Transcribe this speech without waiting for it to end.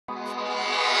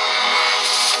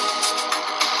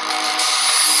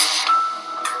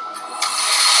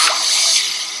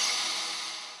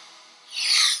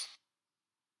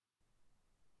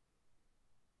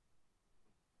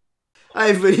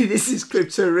everybody, this is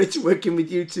Crypto Rich, working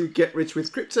with you to get rich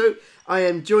with crypto. I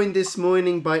am joined this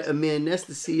morning by Amir Ness,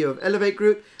 the CEO of Elevate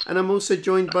Group, and I'm also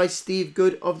joined by Steve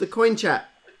Good of the Coin Chat.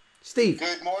 Steve.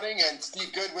 Good morning, and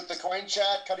Steve Good with the Coin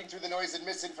Chat, cutting through the noise and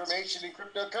misinformation in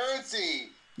cryptocurrency.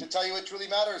 To tell you what truly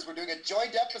matters, we're doing a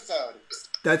joint episode.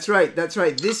 That's right, that's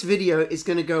right. This video is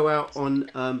going to go out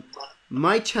on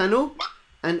my channel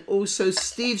and also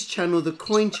Steve's channel, the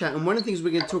Coin Chat. And one of the things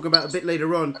we're going to talk about a bit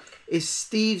later on is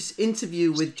Steve's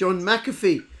interview with John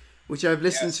McAfee, which I've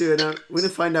listened to, and I'm going to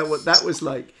find out what that was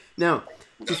like. Now,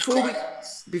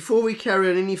 before we carry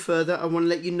on any further, I want to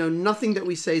let you know nothing that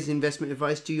we say is investment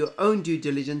advice. Do your own due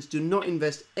diligence. Do not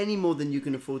invest any more than you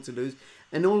can afford to lose.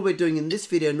 And all we're doing in this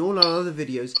video and all our other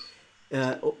videos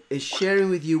is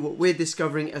sharing with you what we're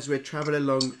discovering as we travel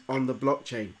along on the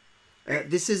blockchain.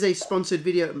 This is a sponsored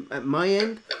video at my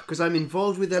end because I'm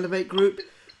involved with Elevate Group,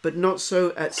 but not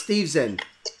so at Steve's end.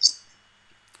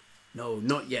 No,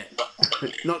 not yet.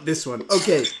 Not this one.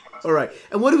 Okay, all right.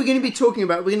 And what are we going to be talking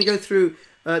about? We're going to go through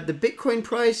the Bitcoin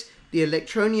price, the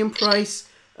Electroneum price,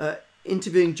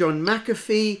 interviewing John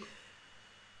McAfee,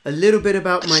 a little bit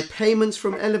about my payments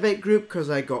from Elevate Group because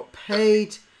I got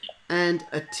paid, and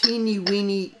a teeny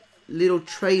weeny little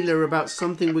trailer about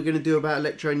something we're going to do about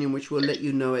Electroneum, which we'll let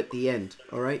you know at the end.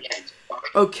 All right.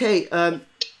 Okay.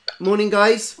 Morning,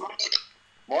 guys.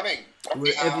 Morning.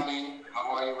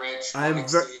 How are you, Rich?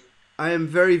 I am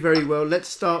very, very well. Let's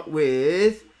start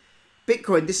with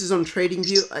Bitcoin. This is on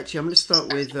TradingView. Actually, I'm going to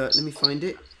start with, let me find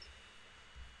it.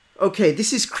 Okay,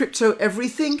 this is Crypto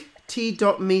Everything,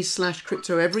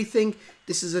 t.me/Crypto Everything.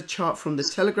 This is a chart from the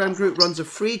Telegram group, runs a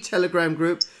free Telegram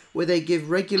group where they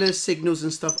give regular signals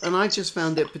and stuff. And I just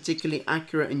found it particularly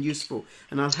accurate and useful.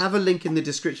 And I'll have a link in the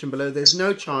description below. There's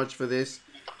no charge for this.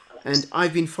 And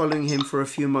I've been following him for a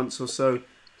few months or so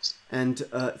and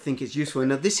think it's useful.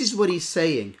 Now, this is what he's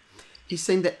saying. He's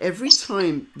saying that every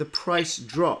time the price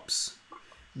drops,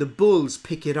 the bulls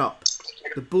pick it up.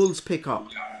 The bulls pick up.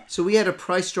 So we had a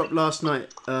price drop last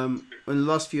night, in the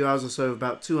last few hours or so, of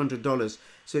about $200.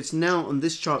 So it's now on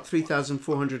this chart,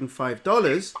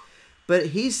 $3,405. But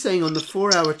he's saying on the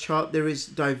 4-hour chart, there is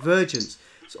divergence.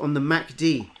 So on the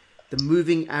MACD, the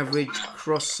moving average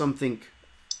cross something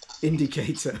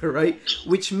indicator, right?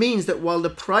 Which means that while the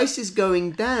price is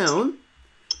going down,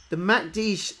 the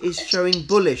MACD is showing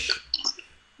bullish,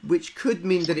 which could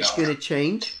mean that it's going to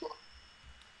change,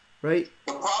 right?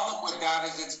 The problem with that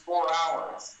is it's 4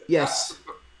 hours. Yes.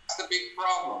 That's the big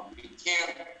problem. You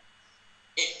can't.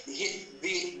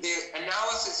 The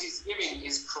analysis he's giving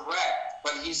is correct,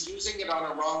 but he's using it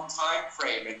on a wrong time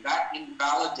frame, and that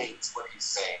invalidates what he's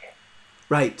saying.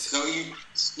 Right. So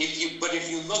if you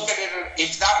look at it,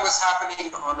 if that was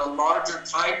happening on a larger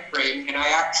time frame, and I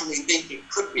actually think it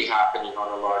could be happening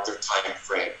on a larger time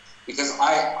frame, because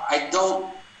I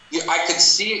could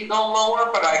see it go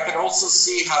lower, but I could also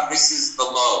see how this is the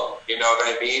low. You know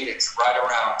what I mean? It's right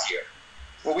around here.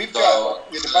 Well, we've got.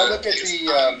 If I look at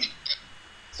the.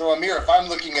 So Amir, if I'm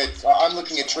looking at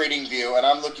TradingView and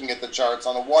I'm looking at the charts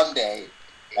on a 1 day,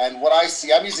 and what I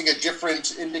see, I'm using a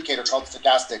different indicator called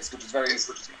stochastics, which is very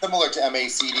similar to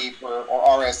MACD or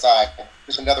RSI,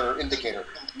 just another indicator.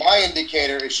 My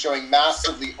indicator is showing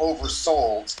massively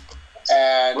oversold,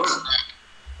 and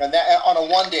that on a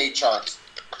 1 day chart.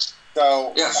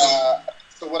 So,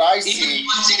 so what I see,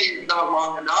 is not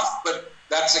long enough, but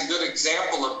that's a good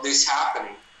example of this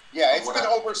happening. Yeah, it's been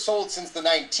oversold since the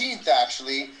 19th,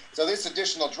 actually. So this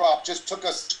additional drop just took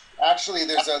us. Actually,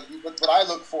 there's what I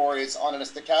look for is on a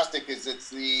stochastic is it's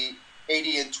the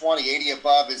 80 and 20. 80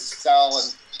 above is sell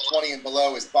and 20 and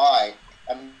below is buy.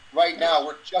 And right now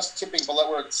we're just tipping below.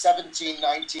 We're at 17,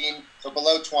 19, or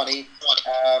below 20,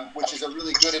 which is a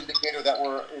really good indicator that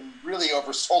we're in really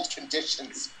oversold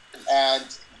conditions. And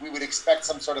we would expect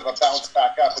some sort of a bounce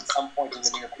back up at some point in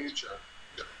the near future.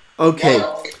 Okay.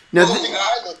 Now, the thing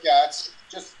I look at,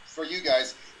 just for you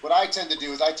guys, what I tend to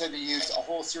do is I tend to use a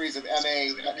whole series of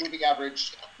MA moving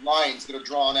average lines that are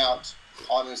drawn out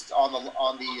on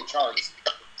the charts,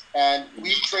 and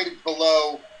we've traded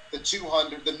below the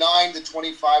 200, the 9, the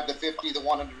 25, the 50, the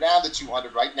 100, and the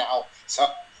 200 right now. So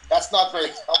that's not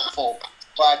very helpful,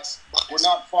 but we're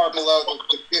not far below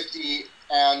the 50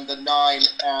 and the 9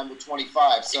 and the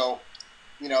 25. So,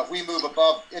 you know, if we move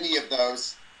above any of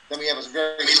those, then we have a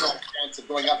very strong chance of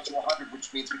going up to 100,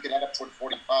 which means we could head up toward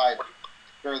 45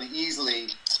 fairly easily.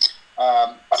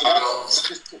 So that's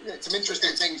just some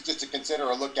interesting things just to consider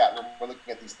or look at when we're looking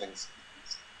at these things.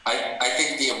 I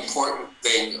think the important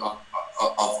thing of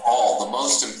all, the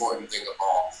most important thing of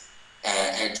all,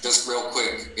 and just real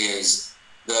quick, is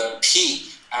the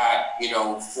peak at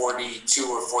 42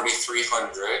 or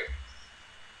 4,300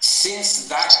 since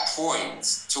that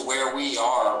point to where we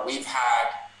are, we've had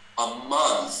a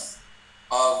month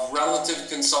of relative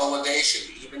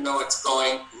consolidation. Even though it's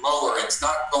going lower, it's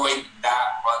not going that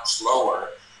much lower.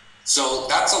 So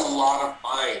that's a lot of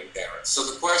buying there. So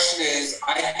the question is,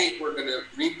 I think we're going to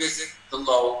revisit the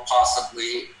low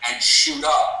possibly and shoot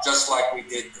up just like we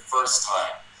did the first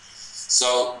time.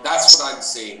 So that's what I'm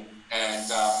seeing. And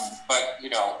but you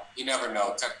know, you never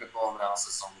know. Technical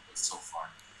analysis only goes so far.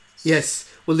 Yes.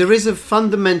 Well, there is a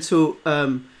fundamental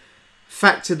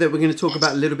factor that we're going to talk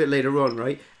about a little bit later on,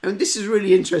 right? And this is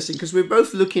really interesting because we're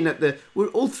both looking at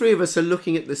all three of us are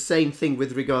looking at the same thing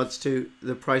with regards to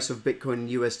the price of Bitcoin in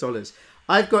US dollars.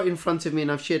 I've got in front of me,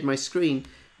 and I've shared my screen,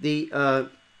 the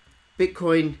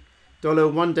Bitcoin dollar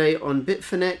 1 day on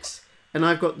Bitfinex, and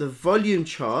I've got the volume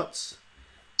charts,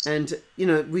 and you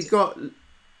know, we got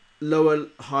lower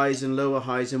highs and lower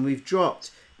highs, and we've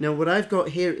dropped. Now what I've got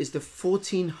here is the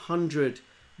 1400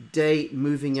 day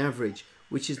moving average,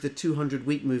 which is the 200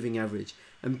 week moving average.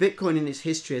 And Bitcoin in its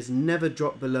history has never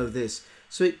dropped below this.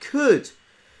 So it could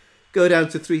go down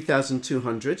to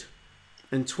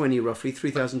 3,220 roughly,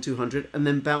 3,200, and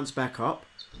then bounce back up.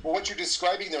 Well, what you're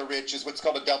describing there, Rich, is what's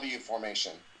called a W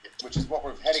formation, which is what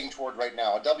we're heading toward right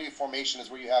now. A W formation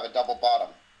is where you have a double bottom.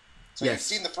 So yes. You've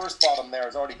seen the first bottom there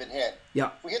has already been hit.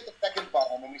 Yeah. If we hit the second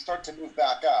bottom and we start to move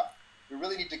back up, we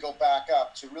really need to go back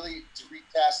up to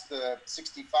retest the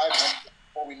 6,500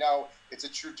 before we know it's a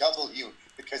true W,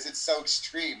 because it's so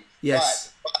extreme.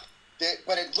 Yes.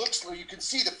 But it looks, you can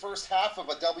see the first half of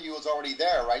a W is already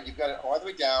there, right? You've got it all the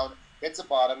way down, hits a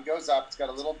bottom, goes up, it's got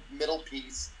a little middle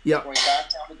piece, yep. Going back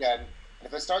down again. And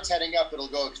if it starts heading up, it'll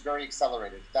go very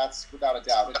accelerated. That's without a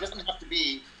doubt. It doesn't have to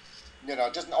be, you know,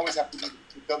 it doesn't always have to be,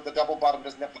 the double bottom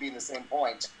doesn't have to be in the same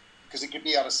point, because it could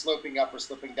be on a sloping up or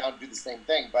sloping down to do the same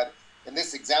thing. But in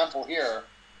this example here,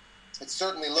 it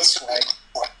certainly looks like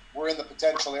we're in the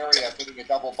potential area of hitting a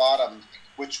double bottom,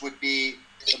 which would be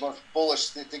the most bullish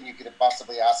thing you could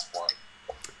possibly ask for.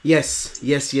 Yes.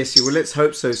 Well, let's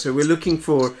hope so. So we're looking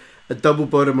for a double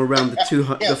bottom around the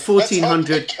 200, the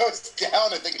 1400. It goes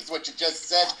down, I think is what you just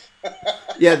said.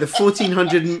 Yeah, the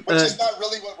 1400. Which is not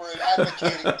really what we're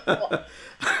advocating for.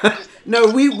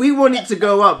 No, we want it to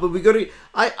go up, but we got to.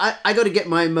 I got to get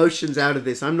my emotions out of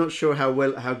this. I'm not sure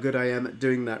how good I am at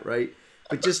doing that, right?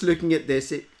 But just looking at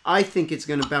this, I think it's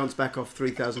going to bounce back off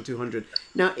 3,200.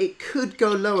 Now it could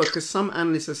go lower because some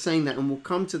analysts are saying that, and we'll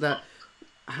come to that.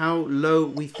 How low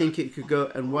we think it could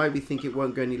go and why we think it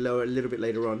won't go any lower a little bit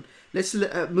later on. Let's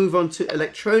move on to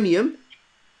Electroneum.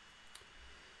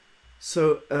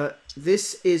 So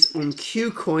this is on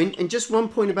Qcoin, and just one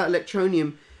point about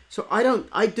Electroneum. So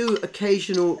I do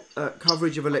occasional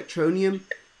coverage of Electroneum.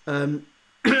 I'm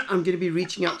going to be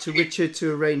reaching out to Richard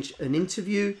to arrange an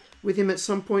interview with him at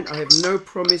some point. I have no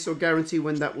promise or guarantee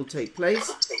when that will take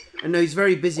place. I know he's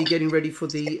very busy getting ready for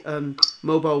the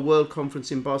Mobile World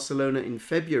Conference in Barcelona in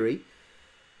February.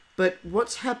 But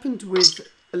what's happened with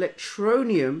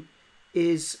Electroneum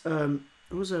is, what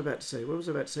was I about to say?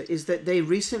 Is that they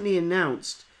recently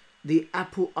announced the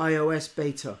Apple iOS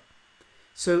beta.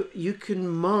 So you can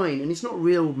mine, and it's not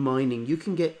real mining, you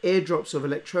can get airdrops of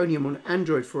Electroneum on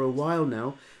Android for a while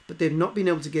now, but they've not been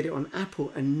able to get it on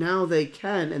Apple, and now they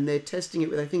can, and they're testing it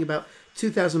with, I think, about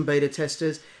 2,000 beta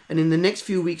testers, and in the next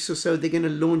few weeks or so, they're going to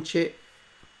launch it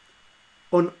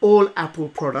on all Apple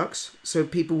products, so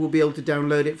people will be able to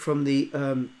download it from the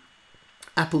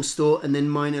Apple Store and then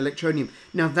mine Electroneum.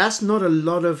 Now, that's not a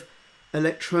lot of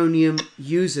Electroneum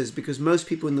users, because most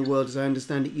people in the world, as I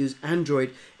understand it, use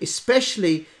Android,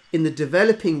 especially in the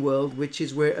developing world, which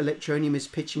is where Electroneum is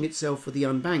pitching itself for the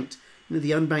unbanked. You know,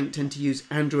 the unbanked tend to use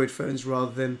Android phones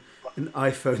rather than an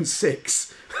iPhone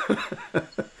 6.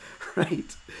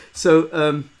 Right?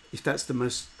 So if that's the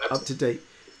most up-to-date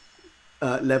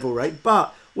level, right?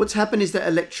 But what's happened is that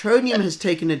Electroneum has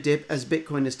taken a dip as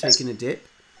Bitcoin has taken a dip.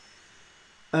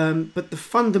 But the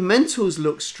fundamentals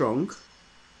look strong.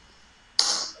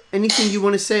 Anything you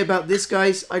want to say about this,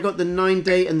 guys? I got the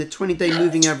 9-day and the 20-day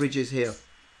moving averages here.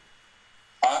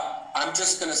 I'm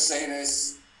just going to say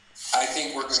this. I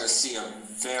think we're going to see a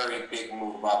very big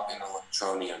move up in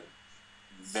Electroneum.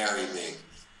 Very big.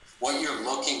 What you're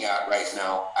looking at right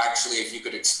now, actually, if you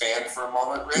could expand for a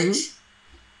moment, Rich. Mm-hmm.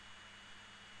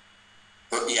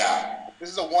 But yeah. This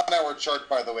is a 1-hour chart,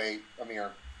 by the way,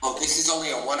 Amir. Oh, this is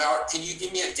only a 1 hour. Can you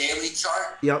give me a daily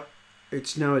chart? Yep.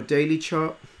 It's now a daily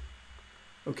chart.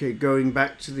 Okay, going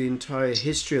back to the entire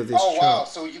history of this chart. Oh, wow.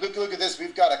 So you look at this.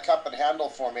 We've got a cup and handle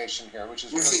formation here, which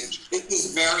is really interesting. This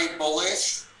is very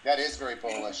bullish. That is very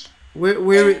bullish.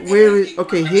 Where is...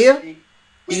 Okay, here?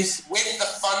 With the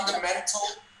fundamental,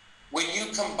 when you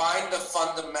combine the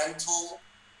fundamental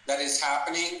that is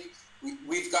happening.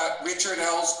 We've got Richard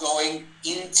Ells going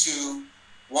into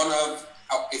one of,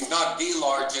 if not the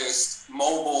largest,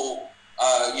 mobile,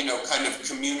 kind of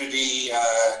community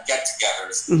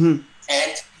get-togethers. Mm-hmm.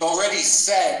 And he already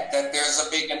said that there's a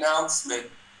big announcement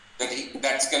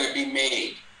that's going to be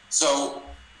made. So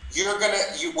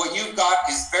what you've got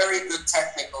is very good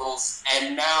technicals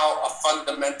and now a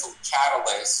fundamental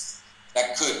catalyst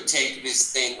that could take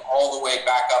this thing all the way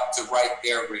back up to right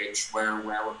there, Rich, where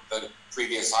the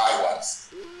previous high was.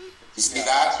 You see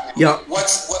that? Yeah. What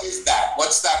is that?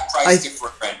 What's that price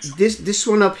differential? This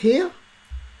one up here?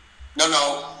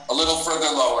 No, a little further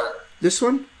lower. This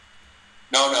one?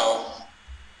 No,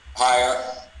 higher.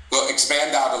 Go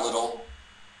expand out a little.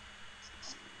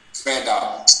 Expand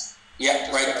out.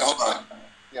 Yeah, right. Hold on.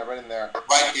 Yeah, right in there.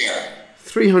 Right there.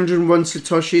 301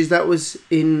 Satoshis. That was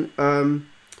in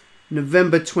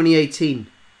November 2018.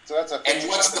 So that's and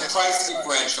what's the price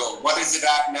differential? What is it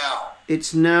at now?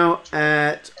 It's now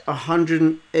at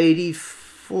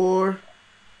 184.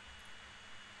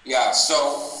 Yeah,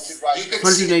 so you could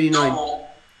 189.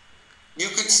 You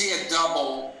could see a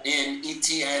double in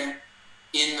ETN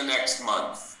in the next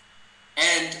month.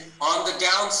 And on the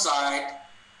downside,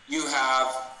 you have,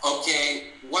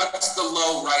 what's the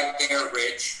low right there,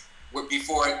 Rich?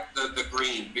 Before the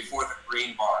green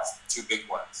bars, two big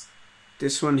ones.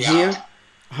 This one here,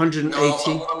 180. No,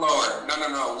 lower.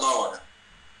 No,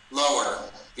 lower.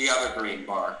 The other green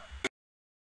bar.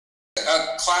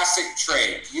 A classic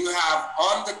trade. You have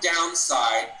on the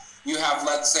downside, you have,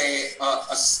 let's say,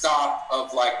 a stop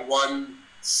of like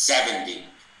 170,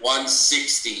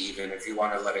 160 even, if you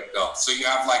want to let it go. So you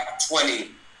have like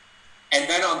 20. And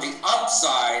then on the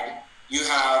upside, you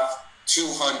have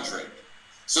 200.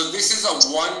 So this is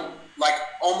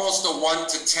almost a 1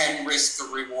 to 10 risk to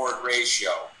reward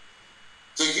ratio.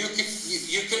 So you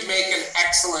could make an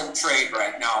excellent trade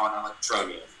right now on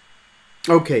Electroneum.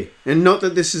 Okay, and not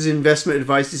that this is investment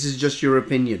advice, this is just your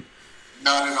opinion.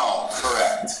 Not at all,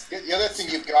 correct. The other thing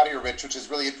you've got here, Rich, which is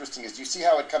really interesting, is you see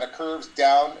how it kind of curves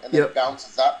down and then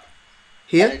bounces up?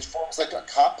 Here? And it forms like a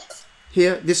cup?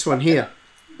 Here, this one here.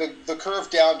 The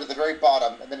curve down to the very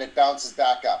bottom, and then it bounces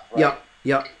back up, right?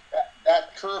 Yeah.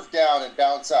 That curve down and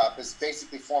bounce up is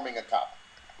basically forming a cup.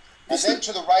 And then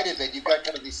to the right of it, you've got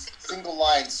kind of these single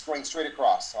lines going straight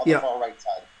across on the far right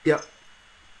side. Yeah.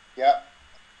 Yeah.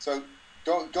 So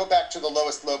go back to the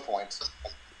lowest low point.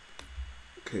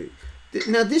 Okay.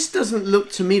 Now this doesn't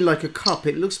look to me like a cup.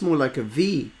 It looks more like a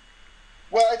V.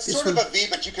 Well, it's sort of a V,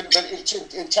 but you can. But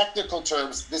in technical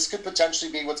terms, this could potentially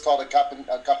be what's called a cup and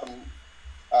handle.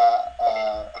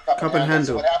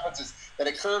 So what happens is that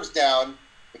it curves down,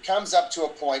 it comes up to a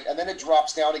point, and then it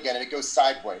drops down again, and it goes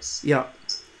sideways. Yeah.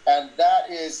 And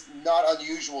that is not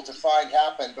unusual to find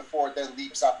happen before it then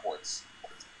leaps upwards.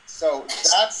 So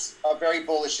that's a very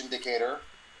bullish indicator.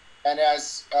 And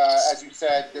as you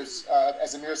said, there's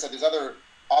as Amir said, there's other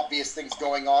obvious things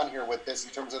going on here with this in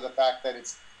terms of the fact that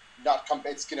it's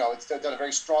done a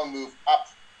very strong move up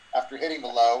after hitting the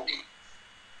low,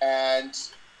 and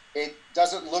it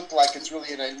doesn't look like it's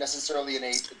really necessarily in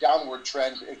a downward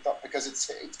trend because it's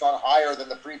gone higher than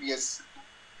the previous.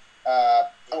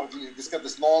 It's got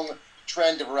this long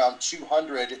trend of around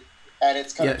 200, and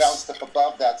it's kind of bounced up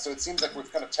above that. So it seems like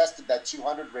we've kind of tested that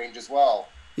 200 range as well.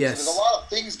 Yes. So there's a lot of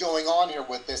things going on here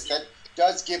with this that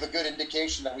does give a good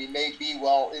indication that we may be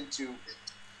well into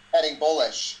heading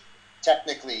bullish,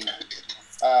 technically.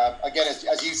 Again,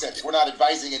 as you said, we're not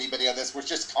advising anybody on this. We're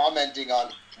just commenting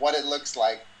on what it looks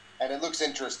like, and it looks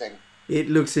interesting. It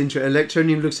looks interesting.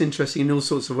 Electroneum looks interesting in all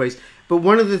sorts of ways. But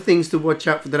one of the things to watch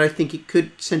out for that I think it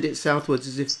could send it southwards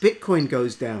is if Bitcoin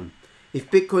goes down. If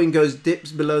Bitcoin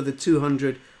dips below the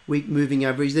 200-week moving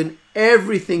average, then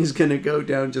everything's going to go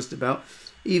down just about.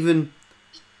 Even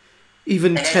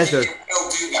Tether. I think it will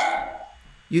do that.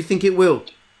 You think it will?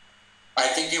 I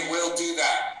think it will do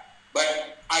that.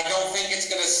 But I don't think it's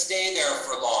going to stay there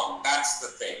for long. That's the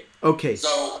thing. Okay.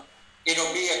 So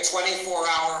it'll be a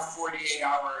 24-hour,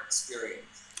 48-hour experience.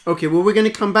 Okay, well, we're going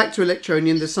to come back to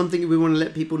Electroneum. There's something we want to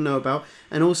let people know about.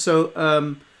 And also,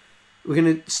 we're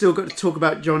going to still got to talk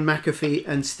about John McAfee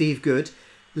and Steve Good.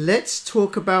 Let's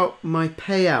talk about my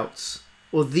payouts,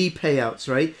 or the payouts,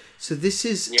 right? So this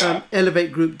is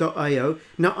elevategroup.io.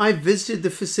 Now, I visited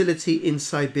the facility in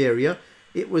Siberia.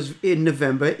 It was in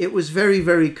November. It was very,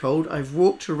 very cold. I've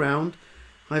walked around.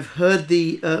 I've heard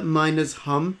the miners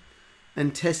hum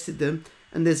and tested them.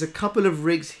 And there's a couple of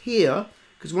rigs here.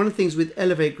 Because one of the things with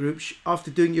Elevate Group,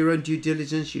 after doing your own due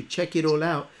diligence, you check it all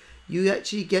out. You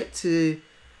actually get to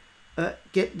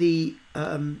get the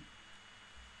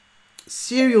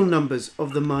serial numbers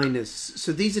of the miners.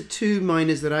 So these are two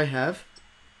miners that I have.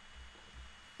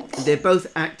 They're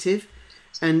both active.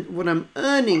 And what I'm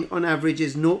earning on average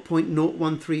is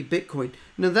 0.013 Bitcoin.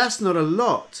 Now that's not a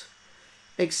lot,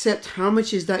 except how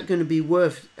much is that going to be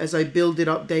worth as I build it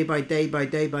up day by day by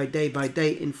day by day by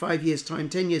day in 5 years time,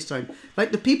 10 years time.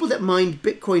 Like the people that mined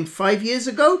Bitcoin 5 years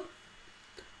ago,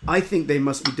 I think they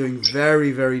must be doing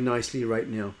very, very nicely right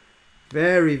now.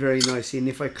 Very, very nicely. And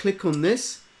if I click on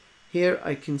this, here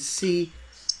I can see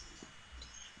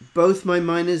both my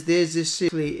miners. There's this,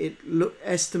 it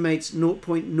estimates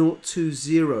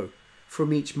 0.020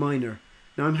 from each miner.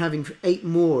 Now I'm having 8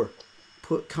 more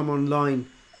come online.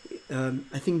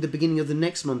 I think the beginning of the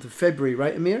next month of February,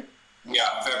 right, Amir?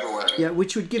 Yeah, February. Yeah,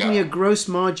 which would give me a gross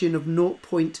margin of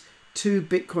 0.2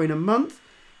 Bitcoin a month,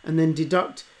 and then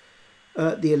deduct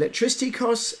the electricity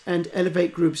costs and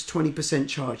Elevate Group's 20%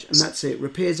 charge, and that's it.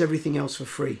 Repairs everything else for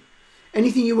free.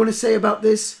 Anything you want to say about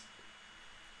this?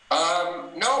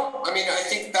 No, I mean, I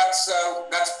think that's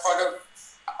part of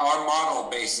our model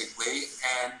basically,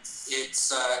 and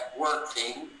it's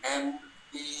working. And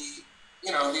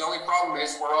the only problem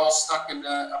is we're all stuck in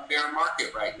a bear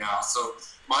market right now. So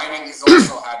mining has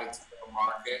also had its bear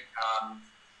market.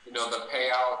 The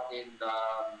payout in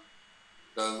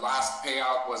the last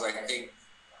payout was, I think,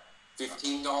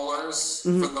 $15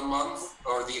 for the month,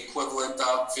 or the equivalent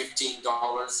of $15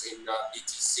 in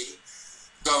BTC.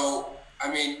 So, I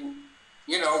mean,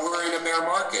 we're in a bear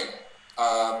market.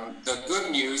 The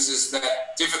good news is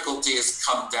that difficulty has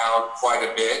come down quite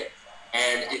a bit,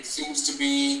 and it seems to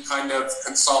be kind of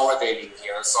consolidating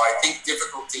here. So I think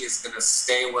difficulty is going to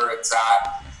stay where it's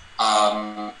at,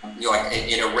 like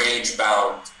in a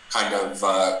range-bound kind of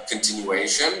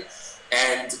continuation.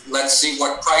 And let's see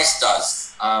what price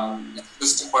does. It's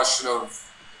just a question of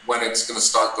when it's going to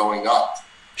start going up.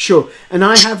 Sure. And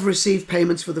I have received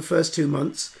payments for the first 2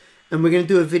 months, and we're going to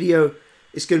do a video.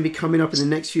 It's going to be coming up in the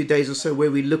next few days or so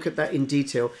where we look at that in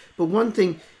detail. But one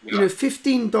thing,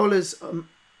 $15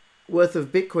 worth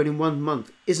of Bitcoin in 1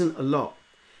 month isn't a lot,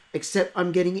 except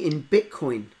I'm getting it in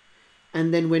Bitcoin.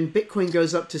 And then when Bitcoin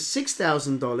goes up to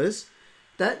 $6,000,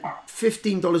 that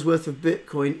 $15 worth of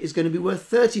Bitcoin is going to be worth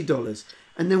 $30.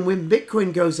 And then when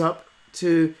Bitcoin goes up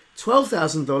to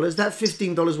 $12,000, that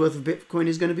 $15 worth of Bitcoin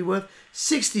is going to be worth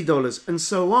 $60, and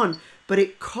so on. But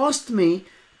it cost me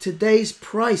today's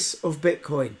price of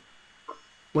Bitcoin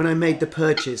when I made the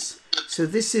purchase. So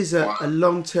this is a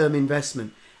long-term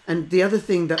investment. And the other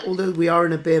thing, that although we are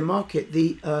in a bear market,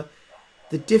 the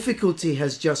difficulty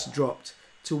has just dropped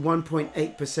to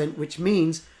 1.8%, which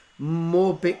means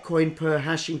more Bitcoin per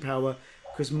hashing power,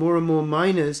 because more and more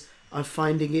miners are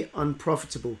finding it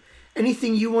unprofitable.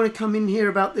 Anything you want to come in here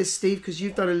about this, Steve, because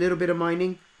you've done a little bit of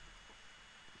mining?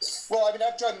 Well, I mean,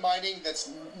 I've done mining that's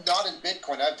not in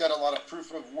Bitcoin. I've done a lot of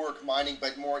proof of work mining,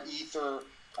 but more Ether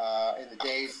in the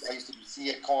days I used to do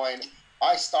Fiat coin.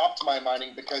 I stopped my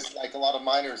mining because, like a lot of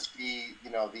miners, it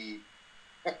got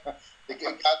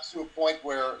to a point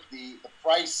where the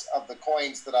price of the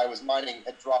coins that I was mining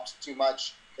had dropped too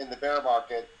much in the bear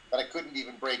market that I couldn't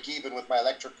even break even with my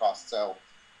electric costs. So,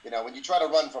 when you try to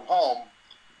run from home,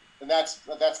 and that's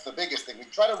the biggest thing. When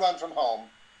you try to run from home,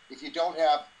 if you don't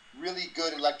have really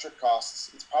good electric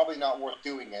costs, it's probably not worth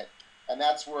doing it. And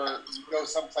that's where you go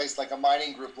someplace like a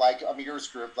mining group, like Amir's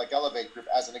group, like Elevate Group,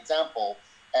 as an example,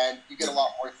 and you get a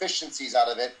lot more efficiencies out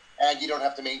of it, and you don't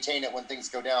have to maintain it when things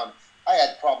go down. I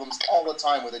had problems all the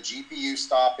time with a GPU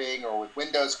stopping or with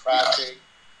Windows crashing.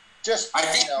 I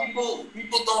think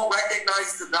people don't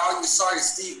recognize the value. Sorry,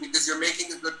 Steve, because you're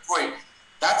making a good point.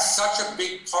 That's such a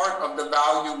big part of the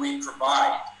value we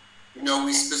provide.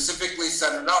 We specifically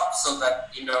set it up so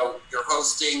that, your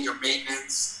hosting, your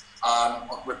maintenance,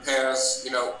 repairs,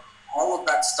 all of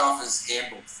that stuff is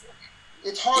handled for you.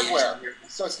 It's hardware,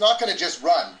 so it's not going to just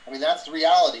run. I mean, that's the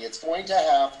reality. It's going to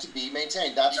have to be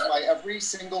maintained. That's why every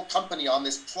single company on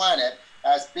this planet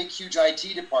has big, huge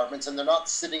IT departments, and they're not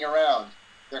sitting around.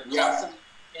 They're constantly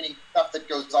maintaining stuff that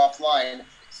goes offline,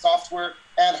 software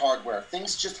and hardware.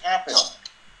 Things just happen.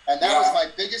 And that was my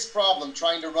biggest problem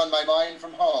trying to run my mine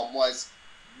from home was,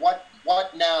 what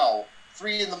now?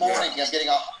 3 in the morning, I'm getting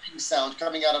a humming sound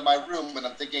coming out of my room, and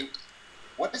I'm thinking,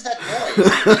 what is that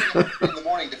noise? 3 in the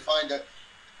morning to find a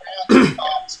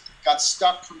got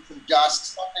stuck from some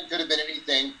dust. Something could have been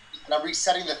anything. And I'm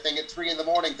resetting the thing at 3 in the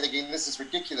morning thinking, this is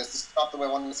ridiculous. This is not the way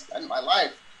I want to spend my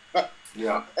life.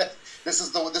 This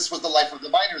was the life of the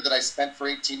miner that I spent for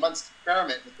 18 months to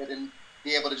experiment with it and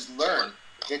be able to just learn.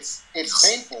 It's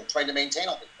painful trying to maintain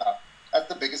all this stuff. That's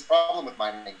the biggest problem with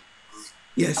mining.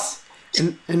 Yes,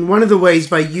 and one of the ways,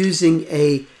 by using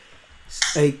a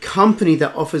company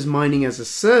that offers mining as a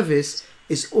service,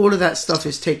 is all of that stuff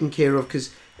is taken care of,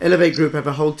 because Elevate Group have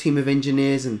a whole team of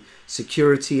engineers and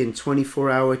security and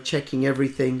 24-hour checking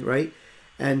everything, right?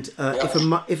 And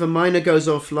if a miner goes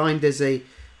offline, there's a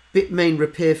Bitmain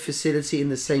repair facility in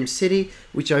the same city,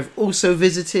 which I've also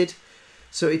visited.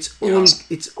 So it's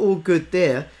all good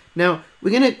there. Now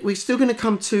we're still gonna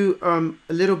come to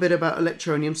a little bit about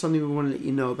Electroneum, something we want to let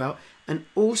you know about, and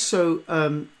also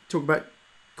talk about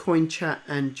CoinChat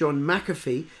and John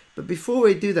McAfee. But before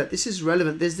we do that, this is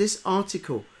relevant. There's this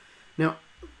article now,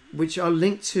 which I'll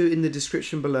link to in the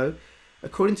description below.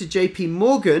 According to JP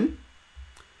Morgan,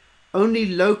 only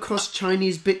low-cost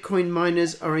Chinese Bitcoin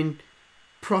miners are in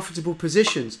profitable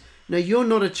positions. Now, you're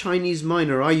not a Chinese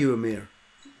miner, are you, Amir?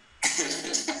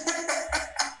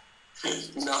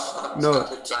 No, I'm No.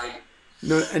 not a Chinese.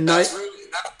 No, and That's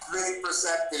really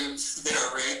perceptive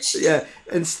there, Rich. yeah,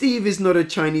 and Steve is not a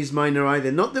Chinese miner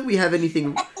either. Not that we have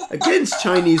anything against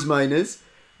Chinese miners,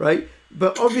 right?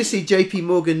 But obviously JP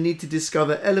Morgan need to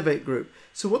discover Elevate Group.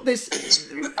 So what this...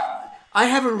 I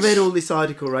haven't read all this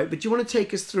article, right? But do you want to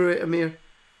take us through it, Amir?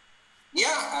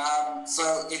 Yeah,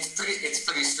 so it's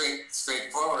pretty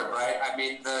straightforward, right? I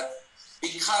mean,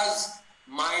 because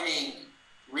mining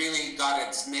really got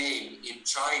its name in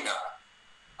China,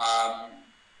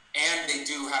 and they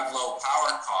do have low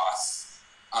power costs,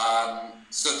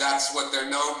 so that's what they're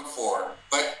known for.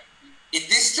 But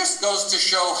this just goes to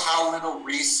show how little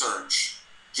research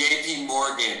JP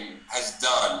Morgan has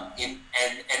done and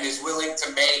is willing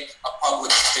to make a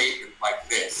public statement like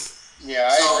this. Yeah,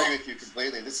 I agree with you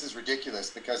completely. This is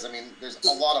ridiculous because, I mean, there's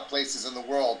a lot of places in the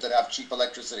world that have cheap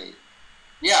electricity.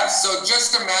 Yeah, so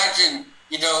just imagine,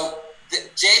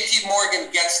 JP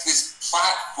Morgan gets this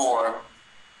platform,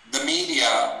 the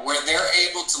media, where they're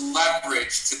able to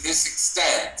leverage to this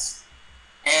extent,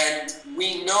 and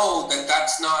we know that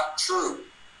that's not true.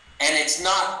 And it's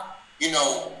not,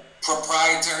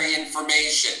 proprietary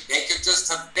information. They could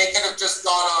have just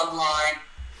gone online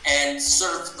and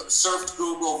surfed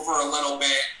Google for a little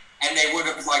bit, and they would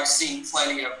have seen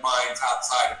plenty of mines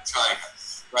outside of China,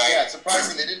 right? Yeah,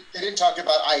 surprising. They didn't talk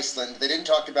about Iceland. They didn't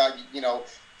talk about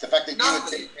the fact that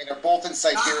they're both in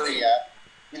Siberia.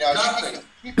 Nothing.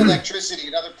 Keep electricity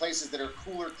in other places that are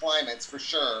cooler climates for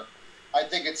sure. I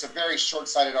think it's a very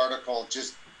short-sighted article,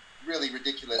 just really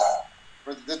ridiculous.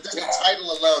 For the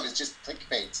title alone is just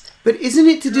clickbait. But isn't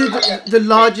it to do the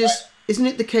largest? Isn't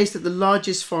it the case that the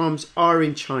largest farms are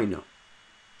in China?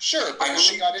 Sure, but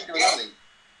they got into it early.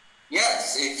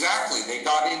 Yes, exactly. They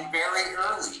got in very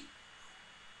early.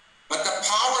 But the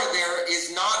power there is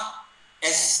not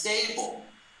as stable.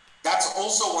 That's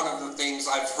also one of the things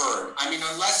I've heard. I mean,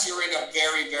 unless you're in a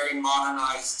very, very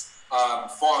modernized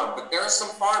farm. But there are some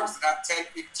farms that have 10,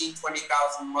 15,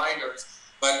 20,000 miners,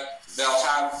 but they'll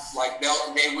have,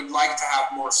 they would like to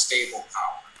have more stable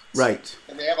power. Right.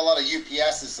 And they have a lot of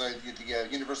UPSs, the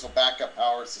universal backup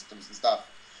power systems and stuff,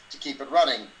 to keep it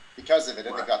running because of it.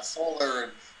 And they've got solar,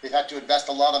 and they've had to invest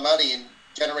a lot of money in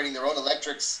generating their own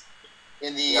electrics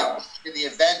in the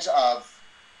event of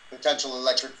potential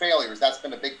electric failures. That's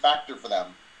been a big factor for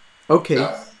them. Okay.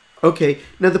 Yeah. Okay.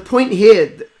 Now the point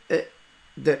here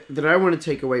that I want to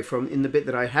take away from in the bit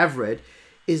that I have read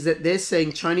is that they're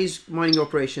saying Chinese mining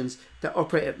operations that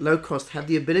operate at low cost have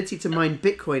the ability to mine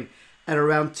Bitcoin at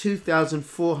around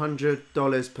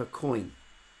 $2,400 per coin,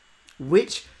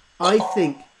 which I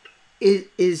think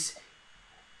it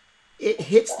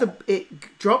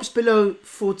drops below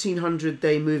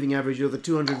 1,400-day moving average or the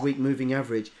 200-week moving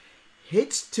average,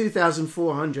 hits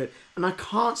 2,400, and I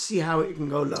can't see how it can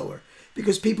go lower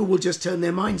because people will just turn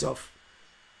their minds off.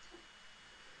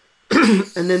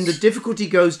 And then the difficulty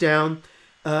goes down.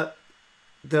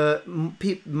 The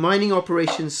mining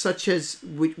operations, such as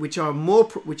which are more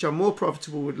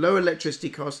profitable with lower electricity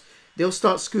costs, they'll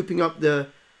start scooping up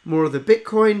more of the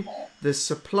Bitcoin. The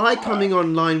supply coming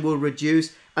online will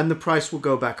reduce, and the price will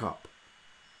go back up.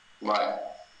 Right.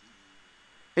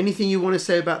 Anything you want to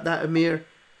say about that, Amir?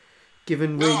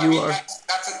 Given where you are,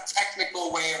 that's a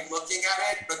technical way of looking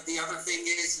at it. But the other thing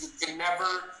is,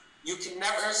 you can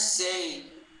never say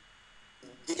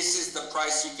this is the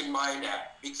price you can mine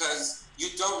at, because you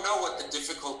don't know what the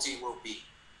difficulty will be.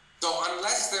 So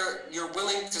unless you're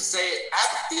willing to say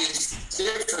at this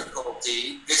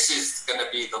difficulty, this is going to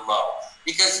be the low.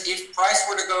 Because if price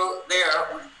were to go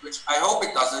there, which I hope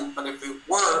it doesn't, but if it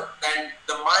were, then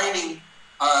the mining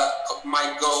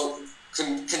might go.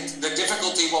 The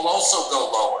difficulty will also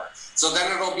go lower. So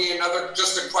then it'll be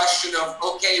just a question of,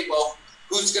 okay, well,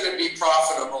 who's going to be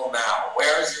profitable now?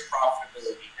 Where is your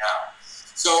profitability now?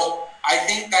 So I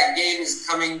think that game is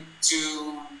coming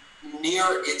to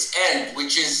near its end,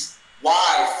 which is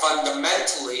why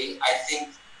fundamentally I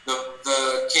think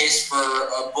the case for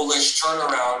a bullish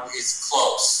turnaround is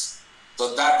close.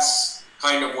 So that's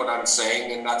kind of what I'm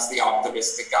saying, and that's the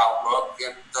optimistic outlook.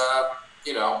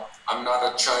 And I'm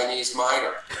not a Chinese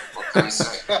miner. What can I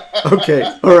say?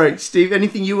 Okay, all right, Steve.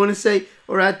 Anything you want to say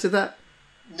or add to that?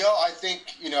 No, I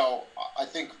think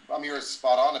Amir is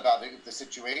spot on about the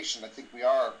situation. I think we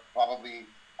are probably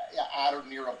at or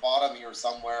near a bottom here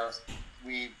somewhere.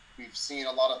 We've seen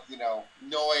a lot of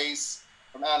noise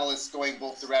from analysts going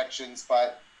both directions,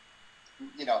 but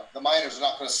the miners are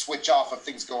not going to switch off if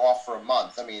things go off for a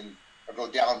month. I mean, or go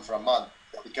down for a month,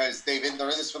 because they're in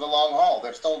this for the long haul.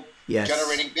 They're still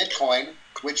generating Bitcoin,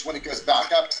 which when it goes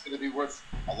back up, it's going to be worth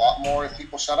a lot more if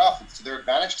people shut off. It's to their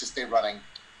advantage to stay running.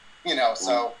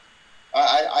 So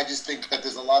I just think that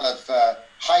there's a lot of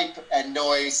hype and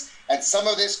noise, and some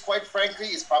of this, quite frankly,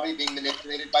 is probably being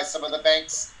manipulated by some of the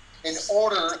banks in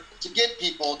order to get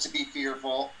people to be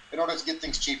fearful, in order to get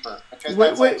things cheaper.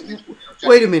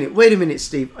 Wait a minute,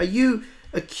 Steve. Are you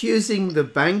accusing the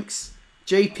banks,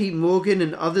 JP Morgan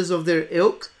and others of their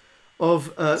ilk,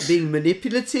 of being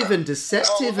manipulative and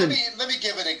deceptive? Let me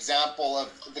give an example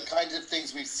of the kinds of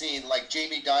things we've seen, like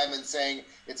Jamie Dimon saying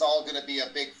it's all going to be a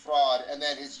big fraud, and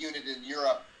then his unit in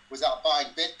Europe was out buying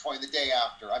Bitcoin the day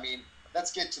after. I mean,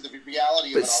 let's get to the reality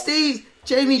of it all. But Steve,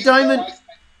 Jamie Dimon...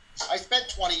 I spent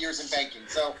 20 years in banking,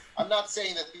 so I'm not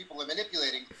saying that people are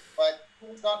manipulating, but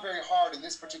it's not very hard in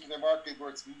this particular market where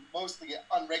it's mostly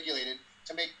unregulated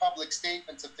to make public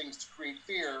statements of things to create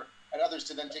fear and others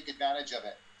to then take advantage of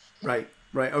it.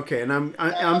 Right, okay. And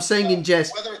I'm saying in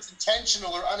jest, whether it's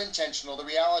intentional or unintentional, the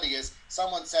reality is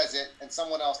someone says it and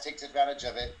someone else takes advantage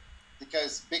of it,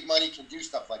 because big money can do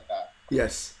stuff like that.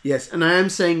 Yes. And I am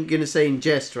going to say in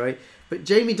jest, right? But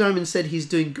Jamie Dimon said he's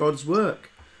doing God's work.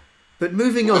 But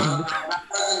moving on.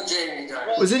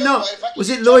 Was it not? Was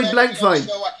it Lloyd Blankfein?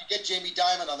 I could get Jamie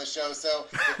Dimon on the show. So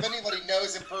if anybody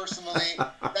knows him personally,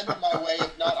 send him my way.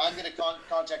 If not, I'm going to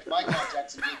contact my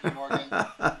contacts in JP Morgan.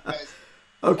 Because,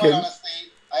 quite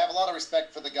honestly, I have a lot of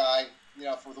respect for the guy,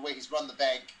 for the way he's run the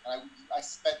bank. And I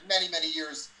spent many, many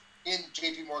years in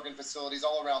JP Morgan facilities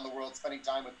all around the world, spending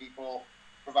time with people,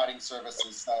 providing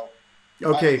services. So I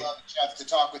would love a chance to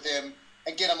talk with him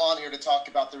and get him on here to talk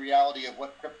about the reality of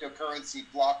what cryptocurrency,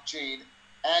 blockchain,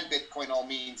 and Bitcoin all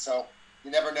mean. So you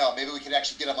never know. Maybe we could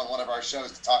actually get him on one of our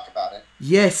shows to talk about it.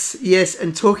 Yes.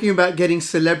 And talking about getting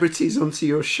celebrities onto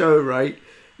your show, right?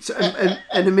 So,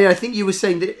 and Amir, I think you were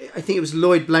saying that, I think it was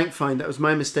Lloyd Blankfein, that was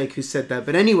my mistake, who said that.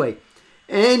 But anyway,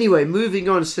 moving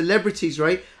on, celebrities,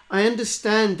 right? I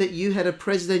understand that you had a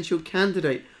presidential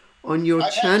candidate on your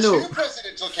channel. I've had 2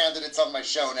 presidential candidates on my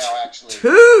show now, actually.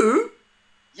 2?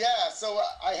 Yeah, so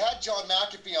I had John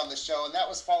McAfee on the show, and that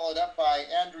was followed up by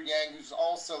Andrew Yang, who's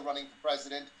also running for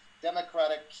president,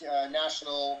 Democratic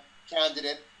national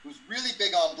candidate, who's really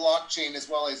big on blockchain as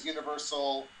well as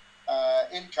universal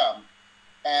income.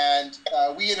 And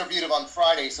we interviewed him on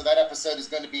Friday, so that episode is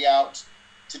going to be out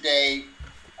today,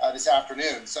 this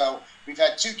afternoon. So we've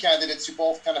had 2 candidates who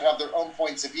both kind of have their own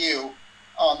points of view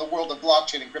on the world of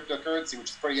blockchain and cryptocurrency,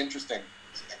 which is pretty interesting.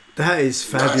 That is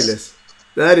fabulous.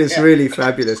 That is really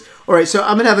fabulous. All right, so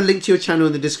I'm going to have a link to your channel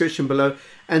in the description below.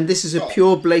 And this is a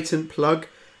pure blatant plug.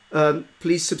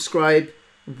 Please subscribe.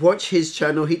 Watch his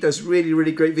channel. He does really,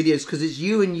 really great videos, because it's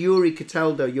you and Yuri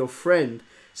Cataldo, your friend.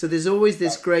 So there's always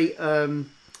this great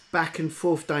back and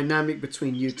forth dynamic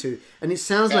between you two. And it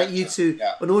sounds like you two,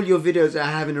 on all your videos, are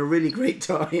having a really great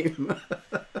time.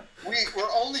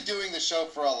 We're only doing the show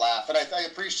for a laugh, and I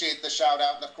appreciate the shout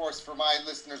out. And of course, for my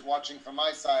listeners watching from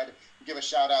my side, give a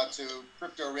shout out to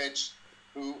Crypto Rich,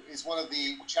 who is one of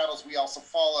the channels we also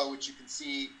follow, which you can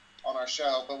see on our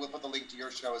show. But we'll put the link to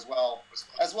your show as well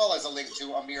as a link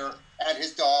to Amir and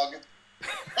his dog,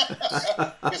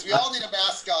 because we all need a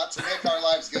mascot to make our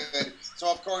lives good. So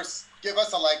of course, give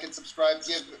us a like and subscribe.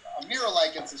 Give Amir a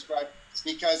like and subscribe,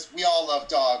 because we all love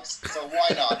dogs. So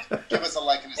why not give us a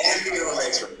like and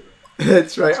subscribe?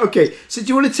 That's right. Okay, so do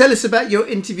you want to tell us about your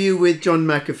interview with John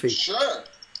McAfee? Sure.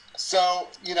 So,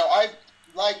 I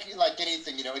like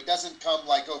anything, it doesn't come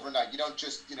like overnight. You don't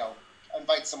just,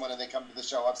 invite someone and they come to the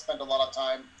show. I've spent a lot of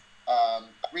time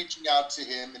reaching out to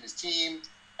him and his team,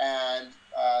 and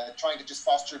trying to just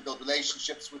foster and build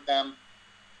relationships with them.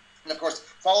 And of course,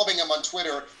 following him on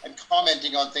Twitter and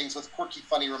commenting on things with quirky,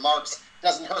 funny remarks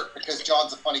doesn't hurt, because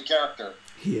John's a funny character.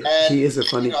 He is a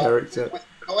funny character. With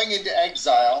going into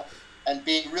exile and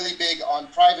being really big on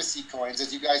privacy coins,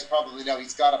 as you guys probably know,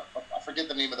 he's got I forget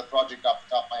the name of the project off the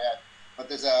top of my head, but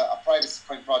there's a privacy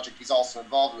coin project he's also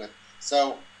involved with.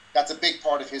 So that's a big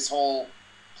part of his whole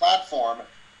platform,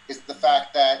 is the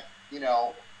fact that,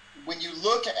 when you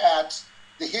look at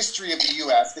the history of the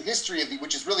U.S.,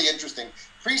 which is really interesting.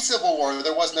 Pre-Civil War,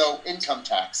 there was no income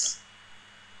tax.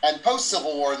 And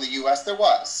post-Civil War in the U.S., there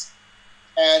was.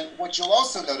 And what you'll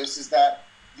also notice is that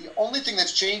the only thing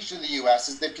that's changed in the U.S.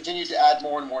 is they've continued to add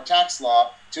more and more tax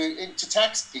law to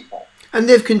tax people. And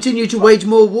they've continued to wage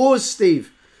more wars,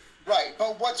 Steve. Right.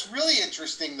 But what's really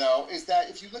interesting, though, is that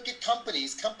if you look at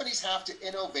companies have to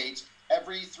innovate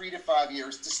every 3 to 5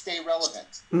 years to stay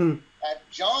relevant. And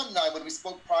John and I, when we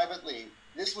spoke privately,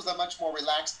 this was a much more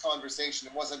relaxed conversation.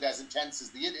 It wasn't as intense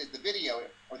as the video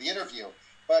or the interview.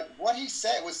 But what he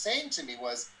was saying to me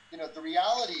was, the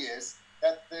reality is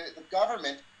that the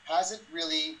government hasn't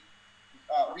really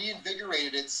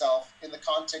reinvigorated itself in the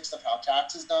context of how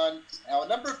tax is done, how a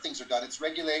number of things are done. It's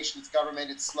regulation, it's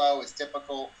government, it's slow, it's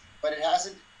typical, but it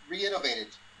hasn't re-innovated.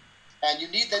 And you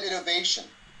need that innovation.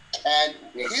 And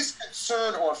his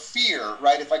concern or fear,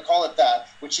 right, if I call it that,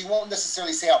 which he won't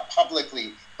necessarily say out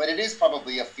publicly, but it is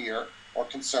probably a fear or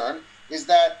concern, is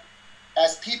that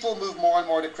as people move more and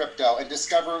more to crypto and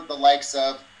discover the likes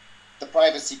of the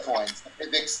privacy coins, the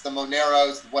Pivots, the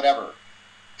Moneros, whatever,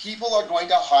 people are going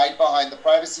to hide behind the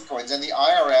privacy coins, and the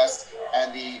IRS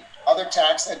and the other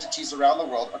tax entities around the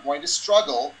world are going to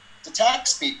struggle to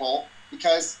tax people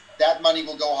because that money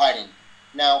will go hiding.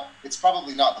 Now, it's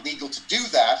probably not legal to do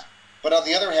that, but on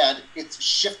the other hand, it's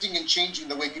shifting and changing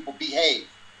the way people behave.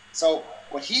 So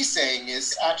what he's saying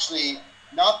is actually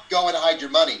not go and hide your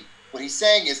money. What he's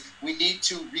saying is we need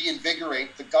to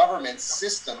reinvigorate the government's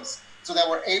systems so that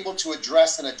we're able to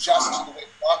address and adjust to the way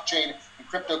blockchain and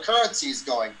cryptocurrency is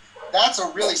going. That's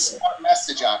a really smart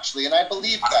message, actually, and I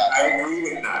believe that. I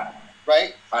agree with that.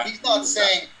 Right? He's not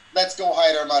saying, let's go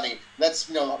hide our money, let's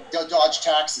dodge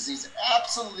taxes. He's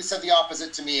absolutely said the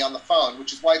opposite to me on the phone,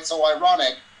 which is why it's so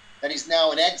ironic that he's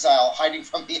now in exile hiding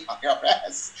from the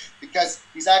IRS, because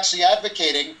he's actually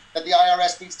advocating that the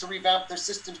IRS needs to revamp their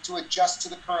systems to adjust to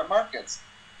the current markets.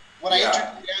 When I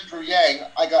interviewed Andrew Yang,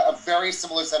 I got a very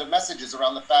similar set of messages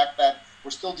around the fact that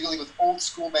we're still dealing with old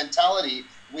school mentality.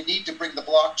 We need to bring the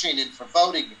blockchain in for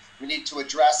voting. We need to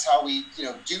address how we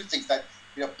do things that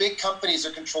big companies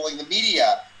are controlling the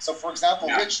media. So, for example,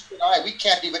 Rich and I, we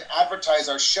can't even advertise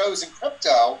our shows in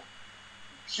crypto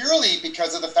purely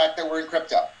because of the fact that we're in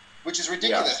crypto, which is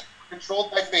ridiculous. We're controlled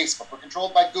by Facebook. We're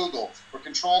controlled by Google. We're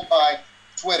controlled by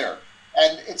Twitter.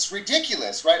 And it's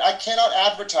ridiculous, right? I cannot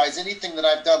advertise anything that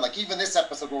I've done, like even this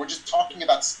episode where we're just talking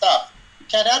about stuff. You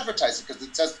can't advertise it because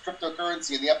it says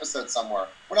cryptocurrency in the episode somewhere.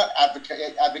 We're not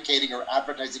advocating or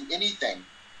advertising anything.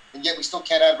 And yet we still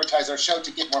can't advertise our show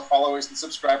to get more followers and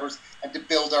subscribers and to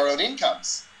build our own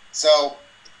incomes. So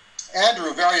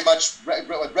Andrew very much, what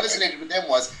resonated with him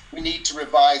was we need to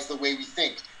revise the way we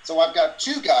think. So I've got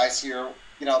two guys here,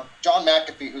 John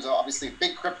McAfee, who's obviously a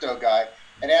big crypto guy,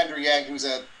 and Andrew Yang, who's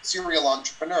a serial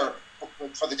entrepreneur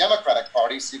for the Democratic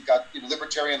Party. So you've got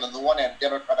libertarian on the one hand,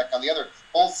 Democratic on the other,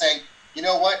 both saying, you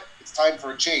know what, it's time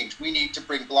for a change. We need to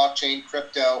bring blockchain,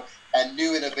 crypto, and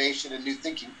new innovation and new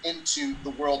thinking into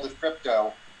the world of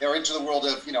crypto, or into the world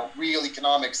of real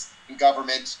economics in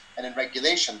government and in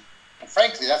regulation. And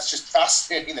frankly, that's just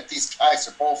fascinating that these guys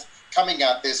are both coming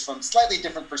at this from slightly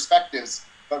different perspectives,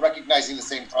 but recognizing the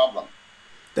same problem.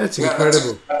 That's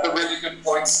incredible. That's a really good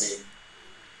point, Steve.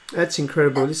 That's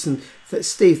incredible. Listen,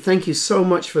 Steve, thank you so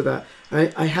much for that.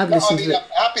 I have listened to it. I'm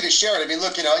happy to share it. I mean,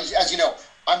 look, as you know,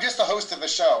 I'm just a host of a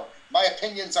show. My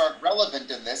opinions aren't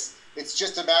relevant in this. It's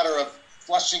just a matter of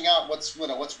flushing out what's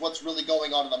really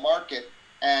going on in the market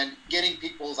and getting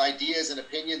people's ideas and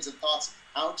opinions and thoughts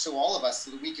out to all of us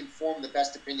so that we can form the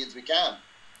best opinions we can.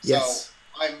 Yes.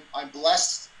 So I'm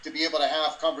blessed to be able to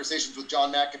have conversations with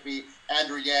John McAfee,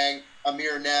 Andrew Yang,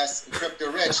 Amir, Ness, and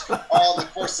Crypto Rich all in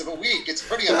the course of a week. It's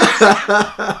pretty amazing.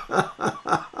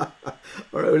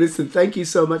 All right, well, listen, thank you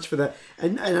so much for that.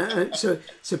 And so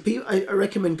people, I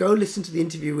recommend go listen to the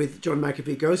interview with John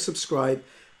McAfee. Go subscribe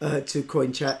to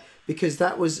Coin Chat, because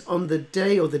that was on the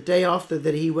day or the day after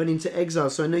that he went into exile.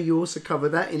 So I know you also cover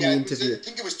that in the interview. I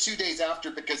think it was 2 days after,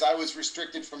 because I was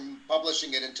restricted from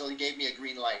publishing it until he gave me a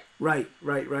green light. Right.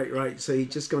 So he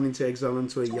just gone into exile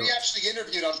onto a yacht. We actually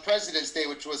interviewed on President's Day,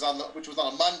 which was on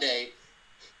a Monday.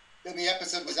 Then the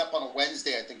episode was up on a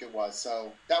Wednesday, I think it was.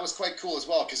 So that was quite cool as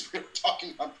well, because we were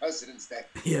talking on President's Day.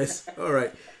 Yes. All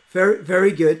right. Very,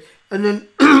 very good. And then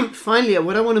finally,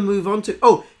 what I want to move on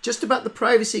to, just about the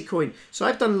privacy coin. So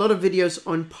I've done a lot of videos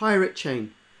on Pirate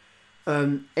Chain,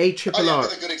 ARRR.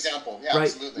 That's a good example. Yeah, right?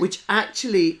 Absolutely. Which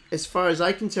actually, as far as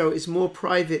I can tell, is more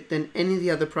private than any of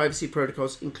the other privacy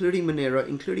protocols, including Monero,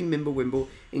 including Mimblewimble,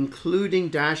 including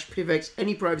Dash, PivX,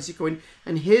 any privacy coin.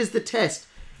 And here's the test.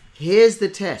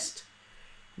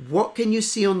 What can you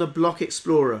see on the Block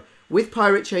Explorer? With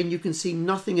Pirate Chain, you can see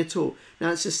nothing at all.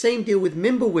 Now, it's the same deal with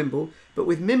Mimblewimble, but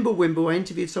with Mimblewimble, I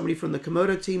interviewed somebody from the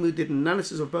Komodo team who did an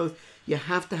analysis of both. You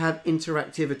have to have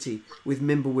interactivity with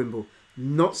Mimblewimble,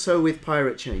 not so with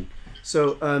Pirate Chain.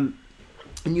 So, and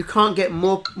you can't get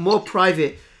more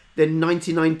private than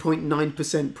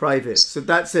 99.9% private. So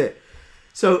that's it.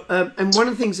 So, and one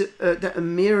of the things that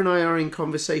Amir and I are in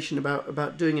conversation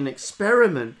about doing an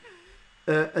experiment,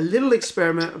 a little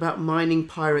experiment about mining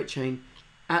Pirate Chain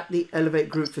at the Elevate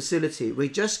Group facility. We're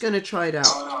just going to try it out.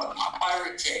 No, not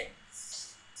Pirate Chain.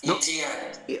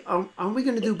 ETN. Aren't we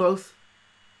going to do both?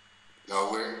 No,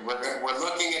 we're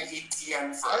looking at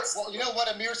ETN first. Well, you know what,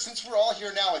 Amir? Since we're all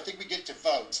here now, I think we get to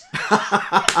vote.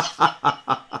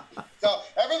 So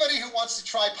everybody who wants to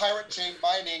try Pirate Chain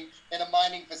mining in a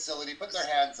mining facility, put their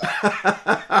hands up.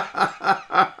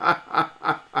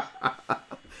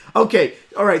 Okay,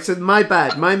 all right. So my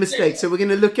bad, my mistake. So we're going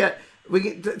to look at we're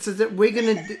going to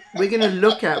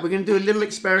do a little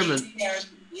experiment.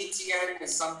 ETN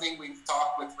is something we've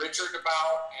talked with Richard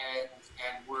about, and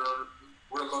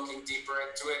we're looking deeper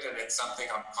into it, and it's something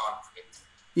I'm confident.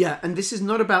 Yeah, and this is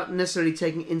not about necessarily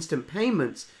taking instant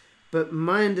payments, but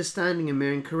my understanding,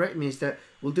 Amir, and correct me, is that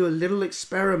we'll do a little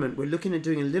experiment. We're looking at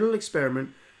doing a little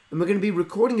experiment, and we're going to be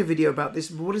recording a video about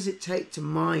this. What does it take to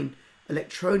mine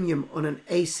Electroneum on an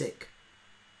ASIC?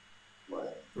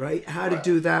 Right? How to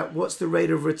do that? What's the rate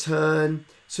of return?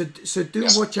 So do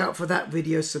watch out for that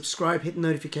video. Subscribe, hit the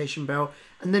notification bell,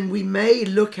 and then we may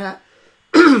look at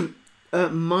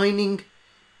mining,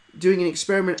 doing an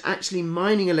experiment, actually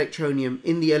mining Electroneum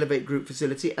in the Elevate Group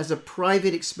facility as a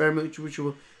private experiment, which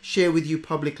we'll share with you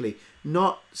publicly.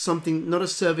 Not a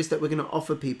service that we're going to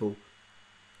offer people.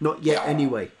 Not yet,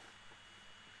 anyway.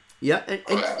 Yeah.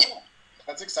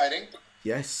 That's exciting.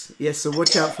 Yes. So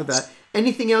watch out for that.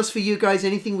 Anything else for you guys?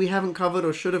 Anything we haven't covered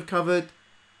or should have covered?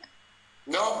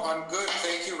 No, I'm good.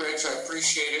 Thank you, Rich. I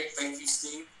appreciate it. Thank you,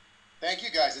 Steve. Thank you,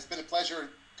 guys. It's been a pleasure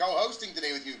co-hosting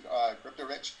today with you, Crypto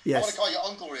Rich. Yes. I want to call you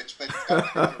Uncle Rich, but it's got to be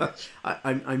Crypto Rich.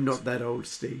 I'm not that old,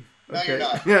 Steve. No, Okay. you're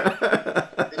not.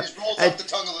 It just rolls off the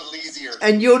tongue a little easier.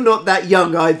 And you're not that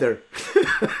young either.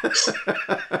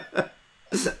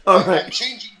 All right. I'm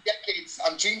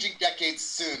changing decades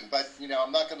soon, but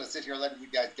I'm not going to sit here letting you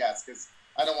guys guess because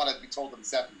I don't want to be told I'm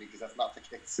 70 because that's not the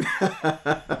case.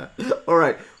 All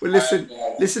right. Well,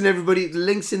 listen, everybody. The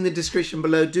links in the description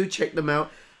below. Do check them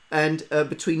out. And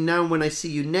between now and when I see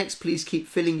you next, please keep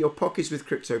filling your pockets with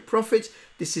crypto profits.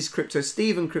 This is Crypto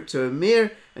Steve and Crypto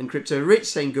Amir and Crypto Rich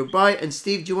saying goodbye. And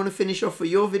Steve, do you want to finish off with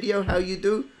your video? How you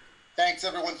do? Thanks,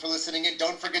 everyone, for listening in.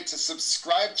 Don't forget to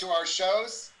subscribe to our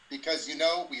shows because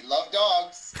we love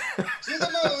dogs. To the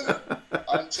moon.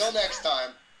 Until next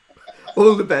time.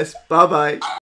 All the best. Bye-bye.